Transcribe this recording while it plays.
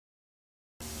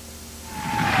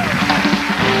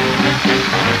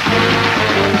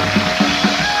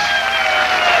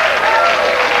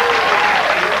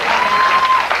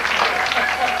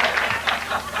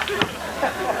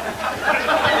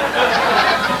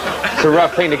It's a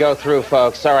rough thing to go through,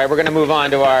 folks. All right, we're going to move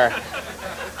on to our...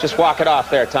 Just walk it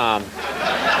off there, Tom.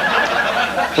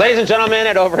 Ladies and gentlemen,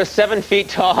 at over 7 feet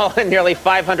tall and nearly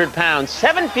 500 pounds.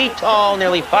 7 feet tall,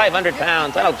 nearly 500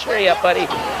 pounds. That'll cheer you up, buddy.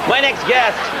 My next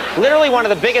guest, literally one of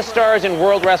the biggest stars in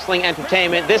world wrestling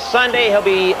entertainment. This Sunday, he'll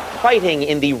be fighting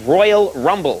in the Royal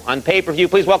Rumble on pay-per-view.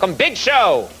 Please welcome Big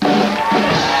Show.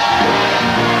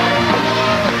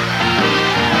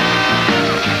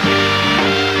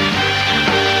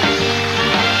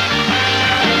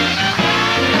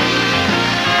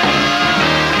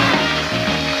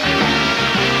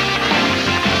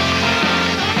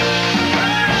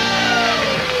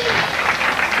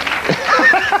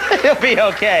 He'll be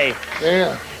okay.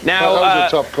 Yeah. Now, that was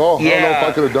a tough call. Yeah. I don't know if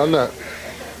I could have done that.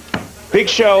 Big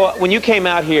Show, when you came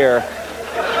out here,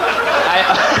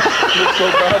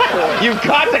 you've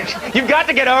got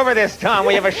to get over this, Tom.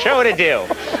 We have a show to do.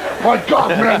 My God,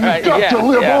 man, you've got to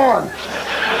live on.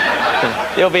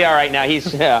 You'll be all right now.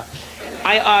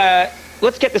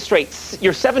 Let's get this straight.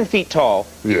 You're 7 feet tall.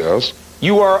 Yes.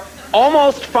 You are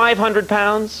almost 500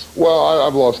 pounds. Well,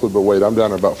 I've lost a little bit of weight. I'm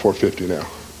down to about 450 now.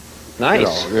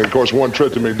 Nice. You know, and of course, one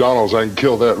trip to McDonald's, I can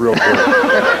kill that real quick.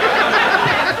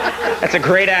 That's a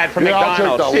great ad for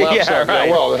McDonald's. I'll take the left side. Right.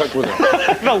 Yeah, well, the heck with it.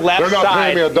 The left side. They're not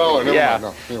paying me $1. Never mind.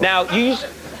 No. Anyway. Now, you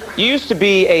used to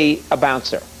be a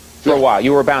bouncer for a while.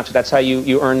 You were a bouncer. That's how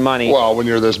you earn money. Well, when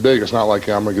you're this big, it's not like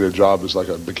I'm going to get a job as like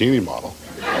a bikini model.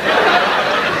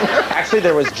 Actually,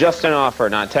 there was just an offer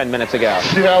not 10 minutes ago.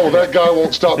 Yeah, well, that guy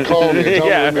won't stop calling me.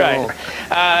 Yeah,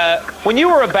 right. When you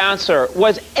were a bouncer,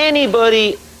 was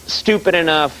anybody stupid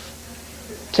enough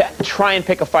to try and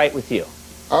pick a fight with you?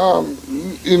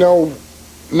 You know,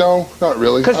 no, not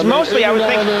really. Because mostly I would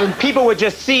think people would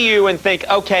just see you and think,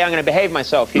 okay, I'm going to behave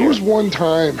myself here. There was one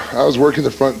time I was working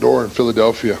the front door in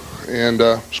Philadelphia, and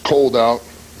it was cold out.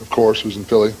 Of course, it was in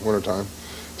Philly, wintertime.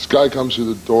 This guy comes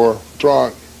through the door,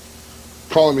 drunk,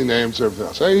 calling me names and everything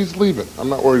else. Hey, he's leaving. I'm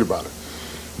not worried about it.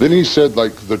 Then he said,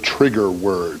 like, the trigger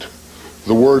word.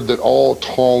 The word that all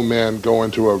tall men go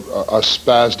into a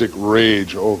spastic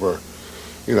rage over.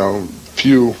 You know,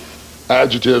 few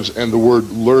adjectives, and the word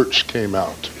lurch came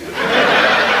out.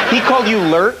 He called you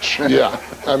lurch? Yeah.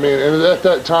 I mean, and at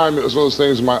that time, it was one of those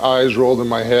things, my eyes rolled in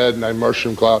my head, and I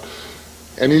mushroom cloud.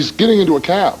 And he's getting into a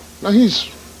cab. Now, he's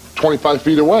 25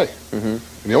 feet away. Mm-hmm. And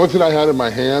the only thing I had in my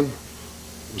hand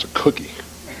was a cookie.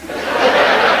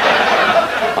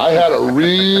 I had a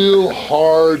real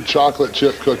hard chocolate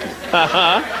chip cookie.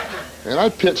 Uh-huh. And I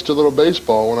pitched a little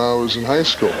baseball when I was in high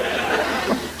school.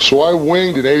 So I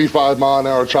winged an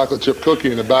 85-mile-an-hour chocolate chip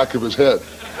cookie in the back of his head.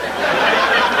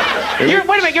 Wait a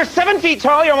minute, you're 7 feet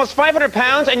tall, you're almost 500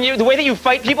 pounds, and the way that you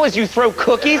fight people is you throw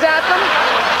cookies at them?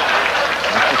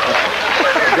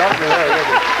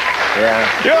 Yeah.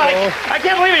 You're like, I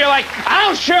can't believe it. You're like,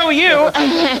 I'll show you.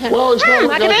 Well, it's not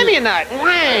like macadamia nut.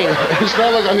 It's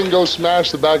not like I can go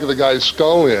smash the back of the guy's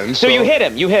skull in. So you hit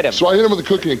him. You hit him. So I hit him with a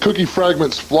cookie, and cookie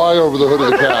fragments fly over the hood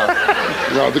of the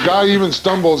cab. You know, the guy even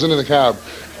stumbles into the cab,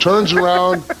 turns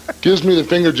around, gives me the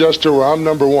finger gesture where I'm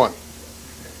number one.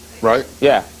 Right?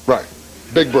 Yeah. Right.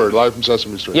 Big Bird, live from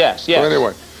Sesame Street. Yes, yes. So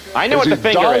anyway. I know what the finger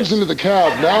is. He dives into the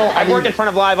cab. Now, I've worked in front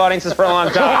of live audiences for a long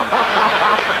time.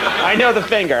 I know the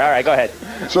finger. All right, go ahead.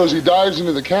 So as he dives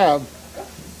into the cab,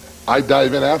 I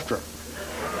dive in after him.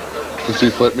 Because he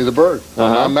flipped me the bird.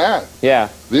 Uh-huh. I'm mad. Yeah.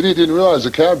 Then he didn't realize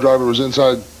the cab driver was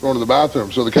inside going to the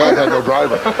bathroom, so the cab had no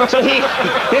driver. So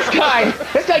this guy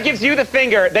gives you the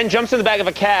finger, then jumps in the back of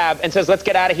a cab and says, let's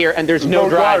get out of here, and there's no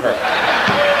driver.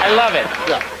 I love it.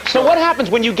 Yeah. So what happens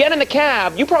when you get in the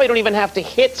cab? You probably don't even have to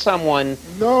hit someone.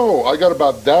 No, I got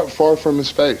about that far from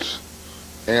his face,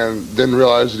 and then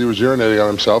realized that he was urinating on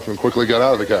himself and quickly got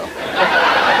out of the cab.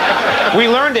 We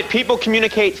learned that people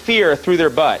communicate fear through their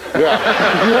butt. Yeah.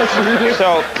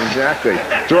 So exactly.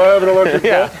 Do I have an electric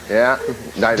butt? Yeah.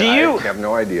 I have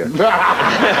no idea.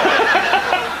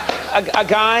 A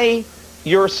guy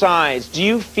your size, do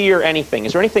you fear anything?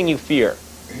 Is there anything you fear?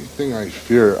 Anything I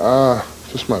fear?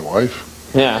 Just my wife.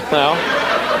 Yeah, well.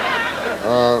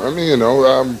 I mean, you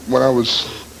know, when I was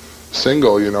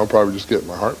single, you know, probably just getting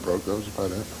my heart broke. That was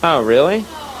about it. Oh, really?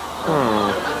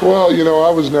 Oh. Well, you know,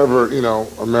 I was never, you know,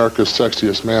 America's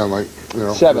sexiest man, like, you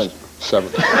know. Seven.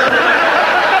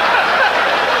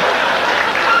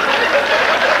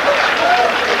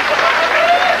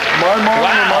 My mom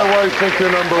and my wife think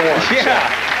they're number one.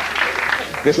 Yeah.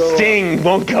 The sting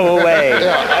won't go away.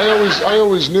 Yeah, I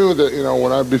always knew that, you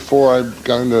know, before I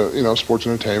got into, you know, sports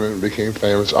entertainment and became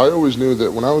famous, I always knew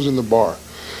that when I was in the bar,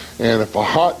 and if a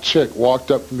hot chick walked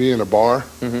up to me in a bar,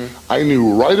 I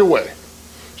knew right away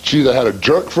She either had a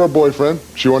jerk for a boyfriend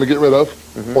she wanted to get rid of,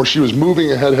 or she was moving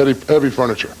and had heavy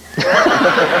furniture.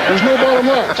 There's no bottom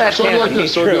line. That So it'd be like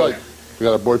this. So it'd be like, you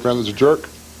got a boyfriend that's a jerk?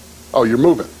 Oh, you're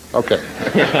moving. Okay.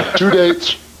 2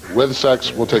 dates with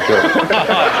sex, we'll take care of it.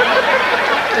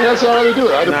 And that's how I had to do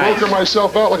it. I had to broker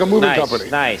myself out like a moving company.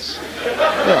 Nice.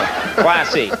 Yeah.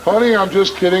 Classy. Honey, I'm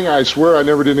just kidding. I swear I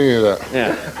never did any of that.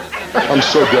 Yeah. I'm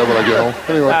so dead when I get home.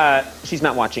 Anyway. She's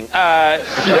not watching.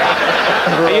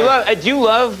 Do you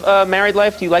love married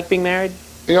life? Do you like being married?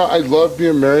 You know, I love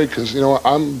being married because, you know,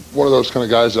 I'm one of those kind of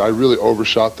guys that I really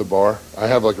overshot the bar. I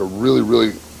have like a really,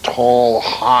 really tall,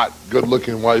 hot,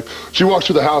 good-looking wife. She walks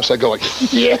through the house, I go like,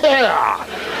 yeah!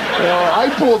 You know, I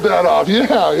pulled that off.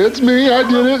 Yeah, it's me. I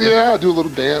did it. Yeah, I do a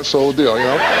little dance, whole deal, you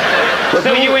know. But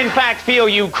so you, in fact, feel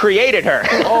you created her.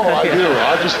 Oh, I do.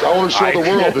 I want to show the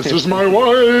world, this is my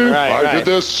wife. I did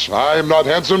this. I am not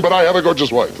handsome, but I have a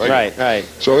gorgeous wife. Right.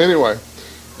 So anyway,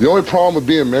 the only problem with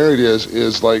being married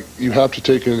is like you have to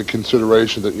take into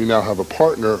consideration that you now have a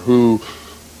partner who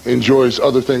enjoys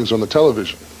other things on the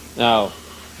television. Oh.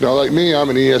 You know, like me, I'm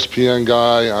an ESPN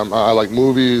guy. I like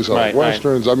movies. I like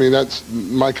westerns. I mean, that's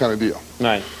my kind of deal.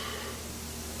 Right.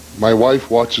 My wife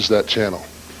watches that channel.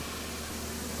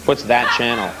 What's that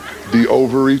channel? The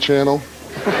Ovary Channel.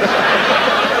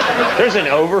 There's an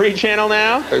Ovary Channel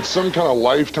now? It's some kind of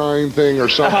Lifetime thing or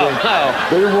something. Oh.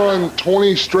 They run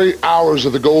 20 straight hours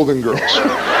of the Golden Girls.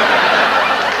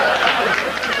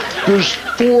 There's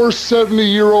 4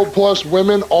 70-year-old plus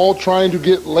women all trying to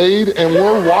get laid, and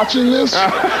we're watching this? All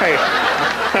right.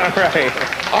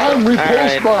 I'm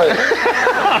repulsed by it.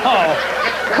 Oh,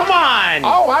 come on.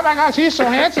 Oh, my gosh, he's so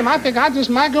handsome. I think I just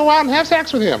might go out and have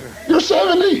sex with him. You're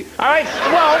 70. All right,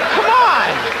 well, come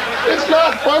on. It's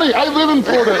not funny. I live in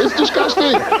Florida. It's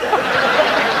disgusting. No,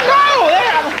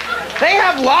 they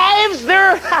have lives.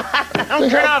 Don't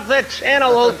turn off the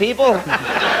channel, old people.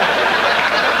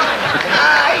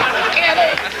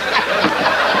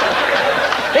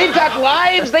 They've got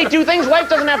lives. They do things. Life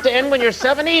doesn't have to end when you're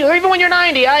 70 or even when you're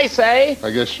 90, I say.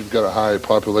 I guess you've got a high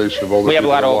population of older people. We have a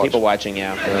lot of old people watching,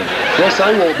 yeah. Yes,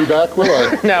 I won't be back, will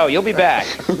I? No, you'll be back.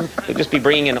 You'll just be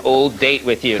bringing an old date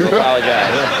with you to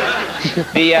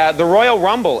apologize. The Royal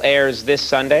Rumble airs this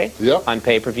Sunday on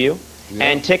pay-per-view. Yep.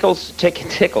 And tickles. Tickle,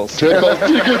 tickle, tickle.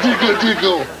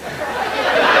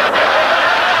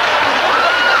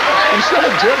 You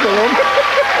said tickle him.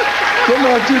 Come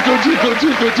on, tickle, tickle,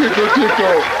 tickle, tickle,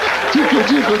 tickle. Tickle,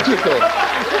 tickle, tickle.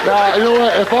 Now, you know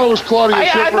what? If I was Claudia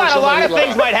Schiffer, I thought a lot of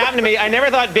things might happen to me. I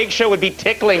never thought Big Show would be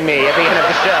tickling me at the end of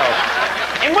the show.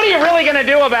 And what are you really going to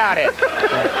do about it?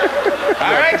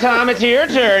 All right, Tom, it's your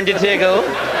turn to tickle.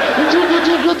 Tickle,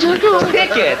 tickle, tickle.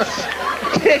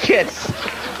 Tickets.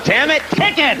 Damn it,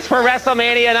 tickets for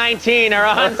WrestleMania 19 are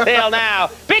on sale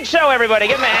now. Big Show, everybody.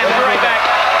 Give him a hand. We'll be right back.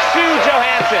 Sue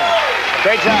Johansson.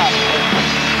 Great job.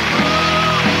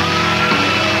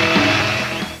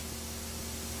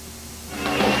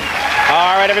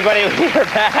 All right, everybody, we're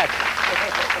back.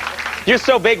 You're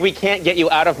so big, we can't get you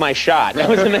out of my shot. That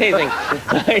was amazing.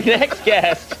 Our next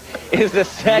guest is the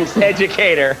sex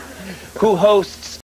educator who hosts